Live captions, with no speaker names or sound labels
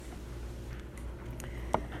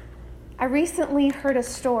I recently heard a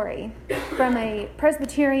story from a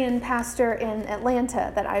Presbyterian pastor in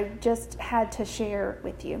Atlanta that I just had to share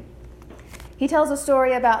with you. He tells a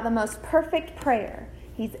story about the most perfect prayer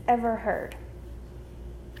he's ever heard.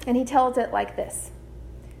 And he tells it like this,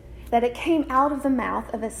 that it came out of the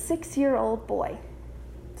mouth of a 6-year-old boy.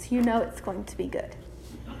 So you know it's going to be good.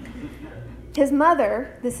 His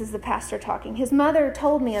mother, this is the pastor talking, his mother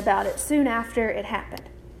told me about it soon after it happened.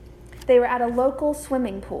 They were at a local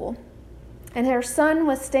swimming pool, and her son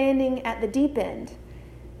was standing at the deep end,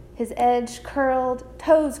 his toes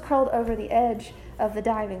curled over the edge of the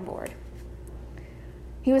diving board.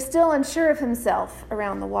 He was still unsure of himself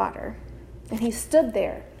around the water, and he stood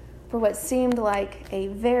there for what seemed like a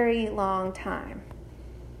very long time,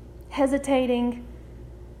 hesitating,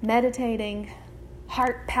 meditating,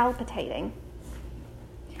 heart palpitating.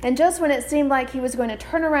 And just when it seemed like he was going to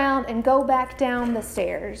turn around and go back down the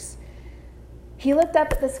stairs, he looked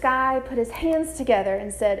up at the sky, put his hands together,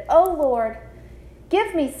 and said, "Oh Lord,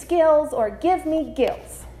 give me skills or give me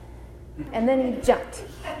gills." And then he jumped.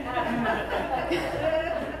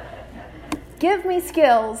 Give me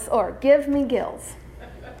skills or give me gills.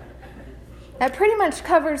 That pretty much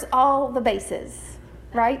covers all the bases,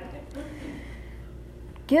 right?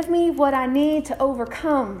 Give me what I need to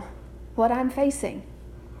overcome what I'm facing.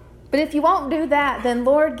 But if you won't do that, then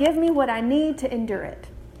Lord, give me what I need to endure it.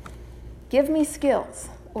 Give me skills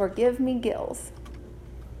or give me gills.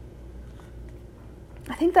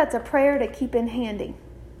 I think that's a prayer to keep in handy.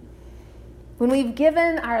 When we've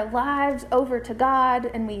given our lives over to God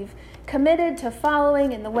and we've committed to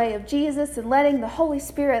following in the way of Jesus and letting the Holy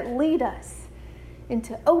Spirit lead us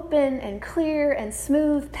into open and clear and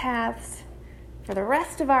smooth paths for the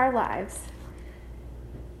rest of our lives,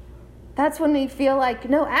 that's when we feel like,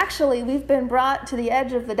 no, actually, we've been brought to the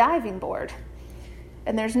edge of the diving board.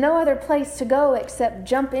 And there's no other place to go except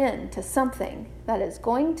jump into something that is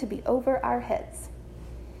going to be over our heads.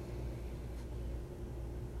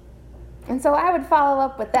 And so I would follow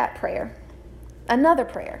up with that prayer, another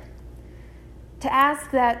prayer, to ask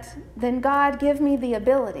that then God give me the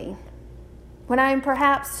ability, when I am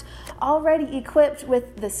perhaps already equipped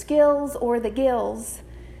with the skills or the gills,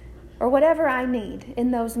 or whatever I need in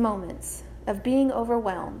those moments of being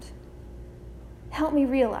overwhelmed, help me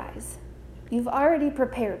realize you've already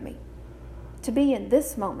prepared me to be in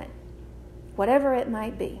this moment, whatever it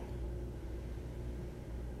might be.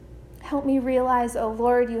 Help me realize, oh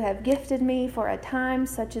Lord, you have gifted me for a time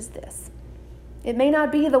such as this. It may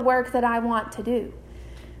not be the work that I want to do,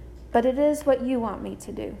 but it is what you want me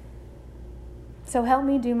to do. So help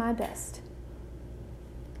me do my best.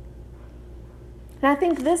 And I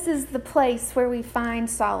think this is the place where we find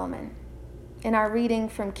Solomon in our reading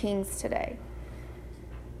from Kings today.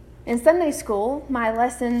 In Sunday school, my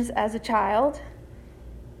lessons as a child,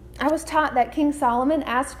 I was taught that King Solomon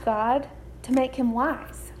asked God to make him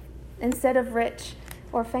wise instead of rich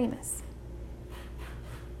or famous.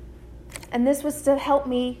 And this was to help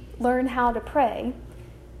me learn how to pray,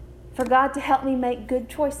 for God to help me make good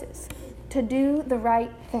choices, to do the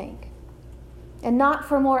right thing, and not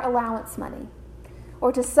for more allowance money,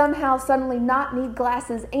 or to somehow suddenly not need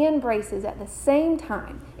glasses and braces at the same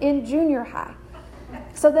time in junior high,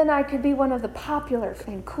 so then I could be one of the popular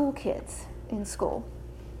and cool kids in school.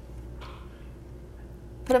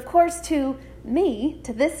 But of course, to me,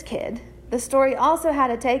 to this kid, the story also had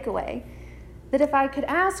a takeaway that if I could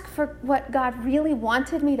ask for what God really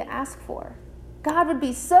wanted me to ask for, God would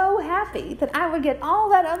be so happy that I would get all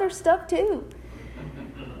that other stuff too.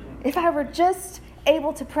 If I were just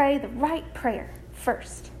able to pray the right prayer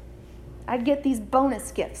first, I'd get these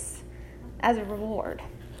bonus gifts as a reward.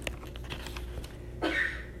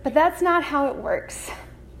 But that's not how it works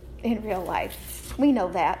in real life. We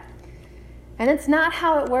know that. And it's not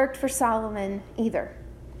how it worked for Solomon either,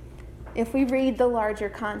 if we read the larger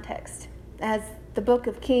context, as the book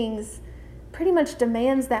of Kings pretty much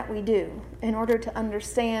demands that we do in order to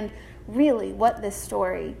understand really what this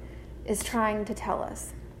story is trying to tell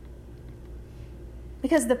us.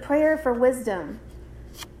 Because the prayer for wisdom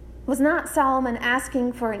was not Solomon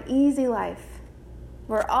asking for an easy life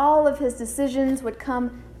where all of his decisions would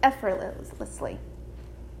come effortlessly.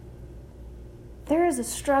 There is a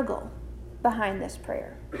struggle behind this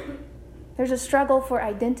prayer. There's a struggle for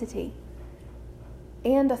identity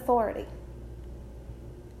and authority.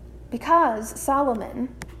 Because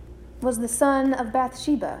Solomon was the son of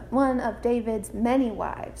Bathsheba, one of David's many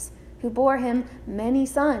wives, who bore him many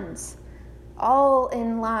sons, all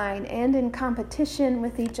in line and in competition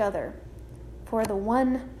with each other for the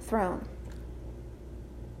one throne.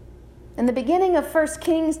 And the beginning of 1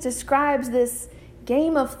 Kings describes this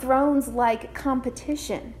Game of Thrones-like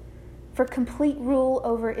competition for complete rule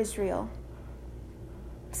over Israel.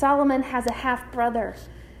 Solomon has a half-brother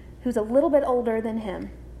who's a little bit older than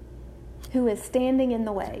him, who is standing in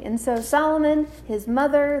the way. And so Solomon, his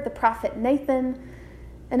mother, the prophet Nathan,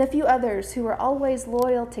 and a few others who were always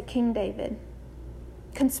loyal to King David,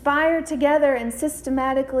 conspire together and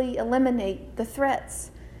systematically eliminate the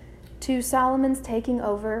threats to Solomon's taking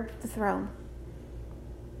over the throne.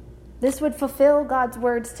 This would fulfill God's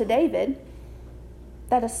words to David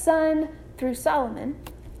that a son through Solomon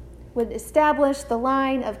would establish the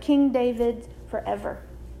line of King David forever.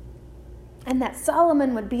 And that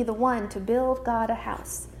Solomon would be the one to build God a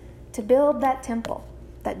house, to build that temple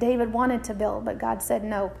that David wanted to build, but God said,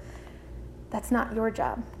 no, that's not your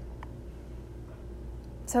job.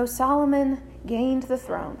 So Solomon gained the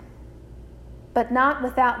throne, but not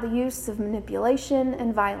without the use of manipulation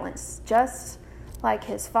and violence, just like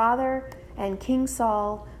his father and King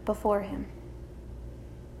Saul before him.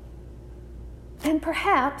 And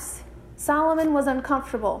perhaps Solomon was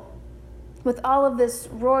uncomfortable with all of this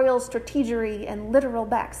royal strategery and literal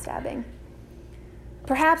backstabbing.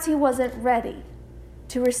 Perhaps he wasn't ready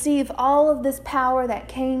to receive all of this power that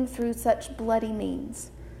came through such bloody means.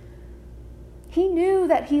 He knew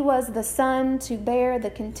that he was the son to bear the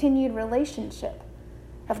continued relationship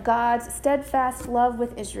of God's steadfast love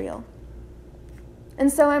with Israel.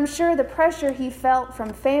 And so I'm sure the pressure he felt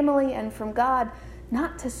from family and from God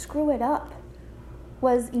not to screw it up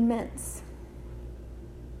was immense.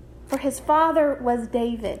 For his father was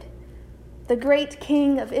David, the great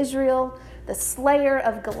king of Israel, the slayer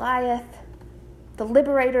of Goliath, the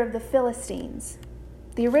liberator of the Philistines,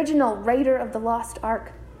 the original raider of the lost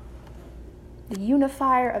ark, the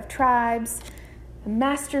unifier of tribes, a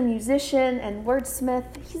master musician and wordsmith.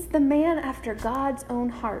 He's the man after God's own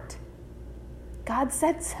heart. God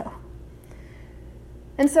said so.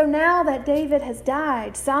 And so now that David has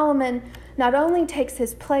died, Solomon not only takes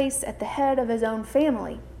his place at the head of his own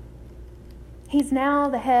family, he's now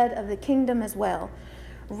the head of the kingdom as well,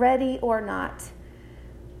 ready or not.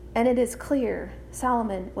 And it is clear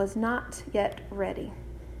Solomon was not yet ready.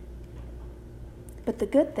 But the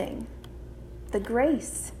good thing, the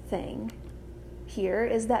grace thing here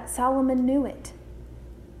is that Solomon knew it.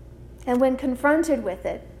 And when confronted with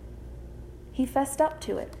it, he fessed up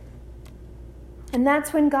to it. And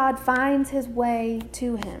that's when God finds his way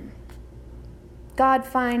to him. God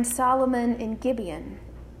finds Solomon in Gibeon,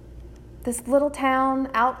 this little town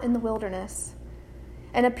out in the wilderness,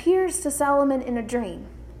 and appears to Solomon in a dream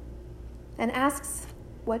and asks,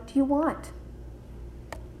 "What do you want?"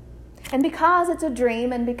 And because it's a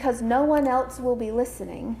dream and because no one else will be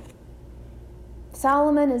listening,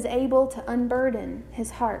 Solomon is able to unburden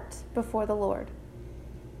his heart before the Lord.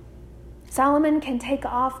 Solomon can take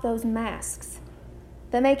off those masks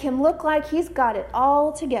that make him look like he's got it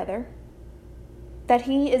all together, that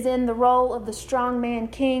he is in the role of the strongman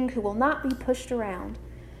king who will not be pushed around,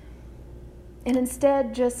 and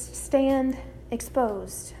instead just stand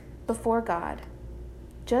exposed before God,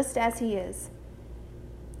 just as he is,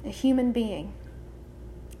 a human being,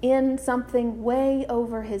 in something way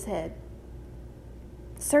over his head,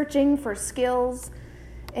 searching for skills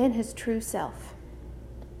and his true self.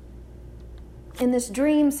 In this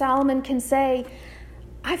dream, Solomon can say,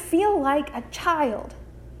 "I feel like a child,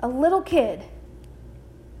 a little kid.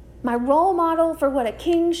 My role model for what a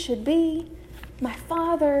king should be, my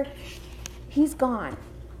father, he's gone.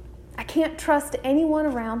 I can't trust anyone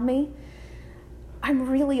around me. I'm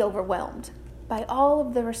really overwhelmed by all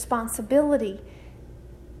of the responsibility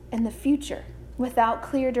and the future without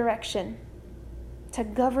clear direction to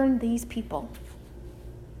govern these people."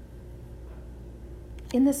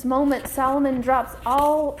 In this moment, Solomon drops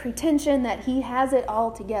all pretension that he has it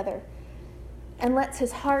all together and lets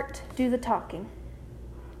his heart do the talking.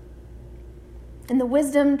 In the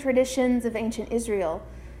wisdom traditions of ancient Israel,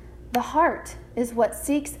 the heart is what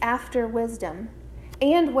seeks after wisdom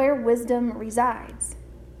and where wisdom resides.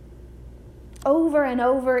 Over and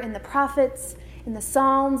over in the prophets, in the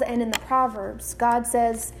Psalms, and in the Proverbs, God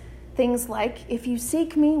says things like, "If you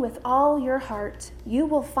seek me with all your heart, you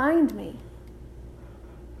will find me.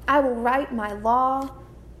 I will write my law,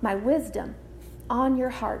 my wisdom, on your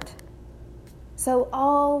heart, so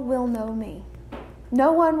all will know me."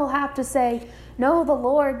 No one will have to say, "Know the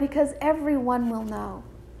Lord," because everyone will know.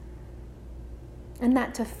 And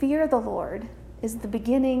that to fear the Lord is the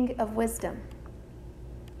beginning of wisdom.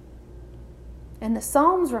 And the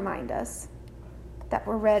Psalms remind us, that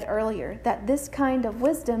were read earlier, that this kind of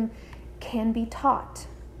wisdom can be taught.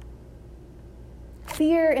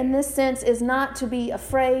 Fear in this sense is not to be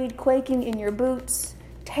afraid, quaking in your boots,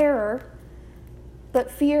 terror, but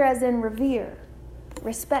fear as in revere,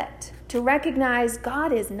 respect, to recognize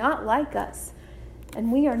God is not like us,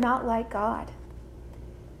 and we are not like God.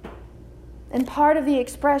 And part of the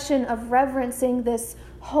expression of reverencing this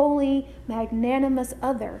holy, magnanimous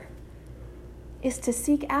other is to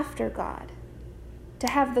seek after God, to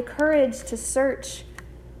have the courage to search,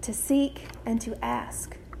 to seek, and to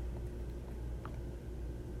ask.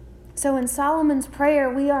 So in Solomon's prayer,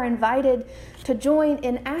 we are invited to join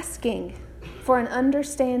in asking for an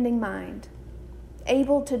understanding mind,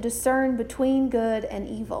 able to discern between good and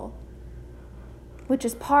evil, which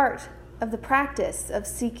is part of the practice of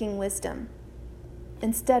seeking wisdom,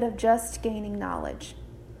 instead of just gaining knowledge.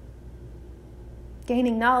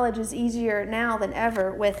 Gaining knowledge is easier now than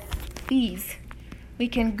ever with ease. We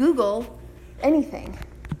can Google anything.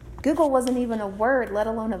 Google wasn't even a word, let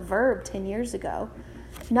alone a verb 10 years ago.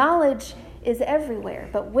 Knowledge is everywhere,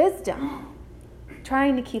 but wisdom,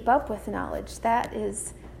 trying to keep up with knowledge, that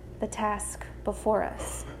is the task before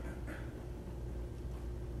us.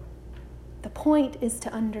 The point is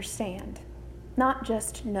to understand, not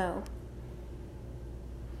just know.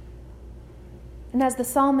 And as the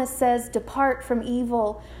psalmist says, depart from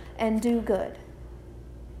evil and do good.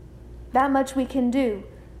 That much we can do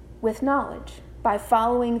with knowledge, by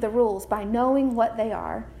following the rules, by knowing what they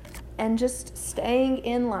are, and just staying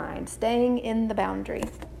in line, staying in the boundary.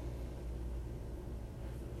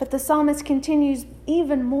 But the psalmist continues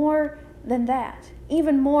even more than that,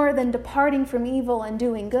 even more than departing from evil and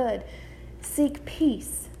doing good. Seek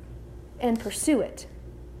peace and pursue it.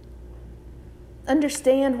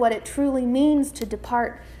 Understand what it truly means to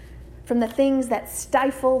depart from the things that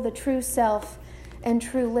stifle the true self and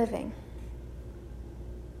true living.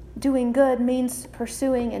 Doing good means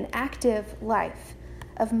pursuing an active life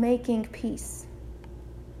of making peace.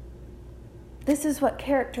 This is what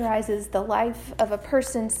characterizes the life of a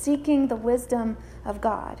person seeking the wisdom of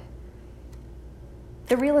God.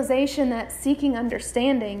 The realization that seeking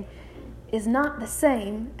understanding is not the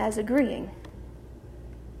same as agreeing.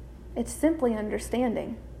 It's simply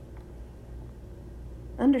understanding.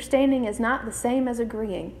 Understanding is not the same as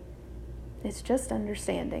agreeing. It's just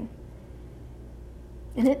understanding.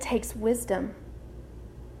 And it takes wisdom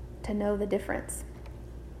to know the difference.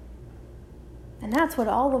 And that's what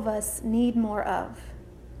all of us need more of.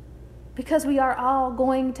 Because we are all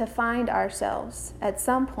going to find ourselves at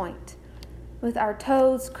some point with our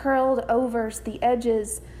toes curled over the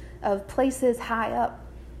edges of places high up,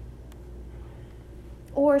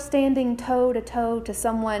 or standing toe to toe to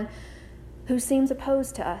someone who seems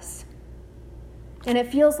opposed to us. And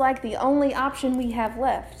it feels like the only option we have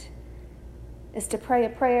left is to pray a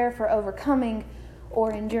prayer for overcoming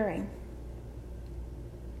or enduring.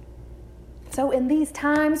 So in these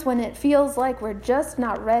times when it feels like we're just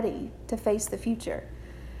not ready to face the future,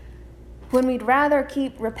 when we'd rather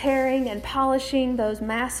keep repairing and polishing those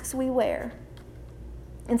masks we wear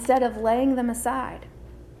instead of laying them aside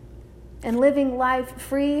and living life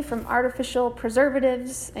free from artificial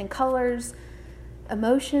preservatives and colors,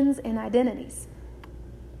 emotions, and identities,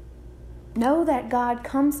 know that God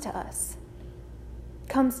comes to us,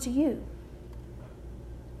 comes to you,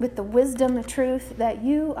 with the wisdom of truth that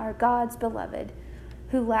you are God's beloved,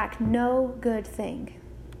 who lack no good thing.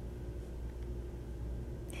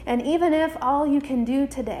 And even if all you can do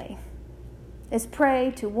today is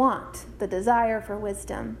pray to want the desire for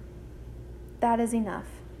wisdom, that is enough.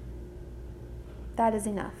 That is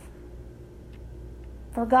enough.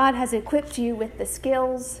 For God has equipped you with the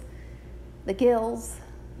skills, the gills,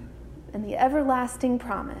 and the everlasting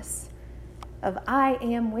promise of I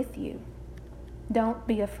am with you. Don't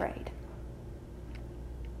be afraid.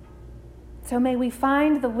 So may we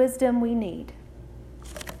find the wisdom we need,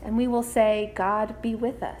 and we will say, God be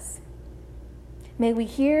with us. May we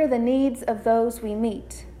hear the needs of those we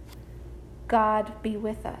meet. God be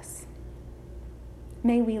with us.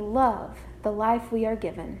 May we love the life we are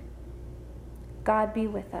given. God be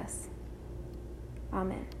with us.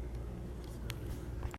 Amen.